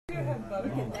Look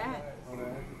at that.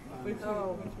 We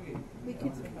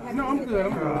could have No, I'm good.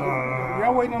 I'm good.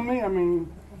 Y'all waiting on me? I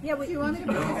mean, yeah, you want me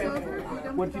to bring this over?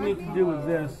 what you need to do with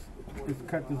this is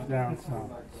cut this down some.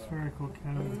 Spherical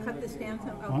camera. Cut this down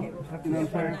some. Okay. You know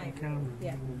what I'm saying? Camera.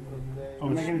 Yeah.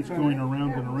 Oh, it's going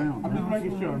around and around. I'm just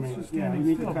making sure. I mean, yeah, you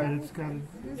need to cut it. It's got it.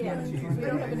 Yeah. We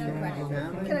don't have enough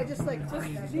right. Can I just like?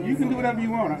 You can do whatever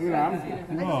you want. You know,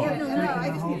 I'm. No, I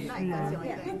just need a knife.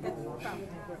 That's the only thing.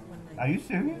 Are you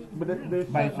serious? But there's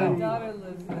By yourself? daughter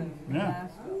lives in Yeah.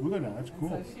 Look at that. That's cool.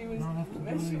 So she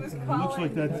was It calling. looks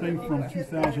like that thing from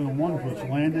 2001 just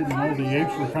landed and all the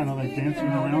apes were kind of like dancing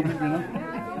around it, you know?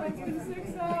 It's been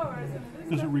 6 hours.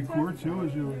 Does it record too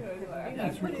as you...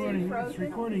 It's recording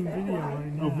video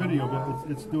right now. Oh, video,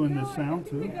 but it's doing the sound We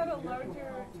too? got a larger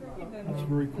turkey than That's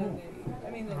very cool. I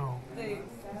mean,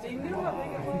 they knew how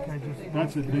big it was.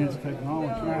 That's advanced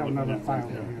technology. I have another file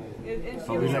here. And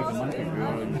she was also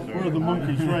Where are the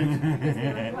monkeys, right?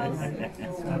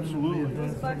 Absolutely.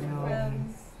 There's a bunch of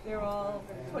friends. They're all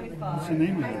 25. What's the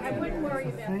name of I that? wouldn't worry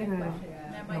about that Theta.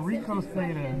 question. Ricoh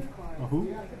Theta.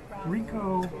 Who?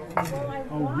 Ricoh.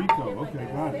 Oh, Ricoh. Okay,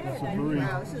 got it. That's a very...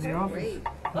 Wow, this is great.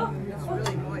 It's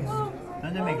really moist.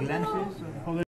 Don't they make lenses? Oh,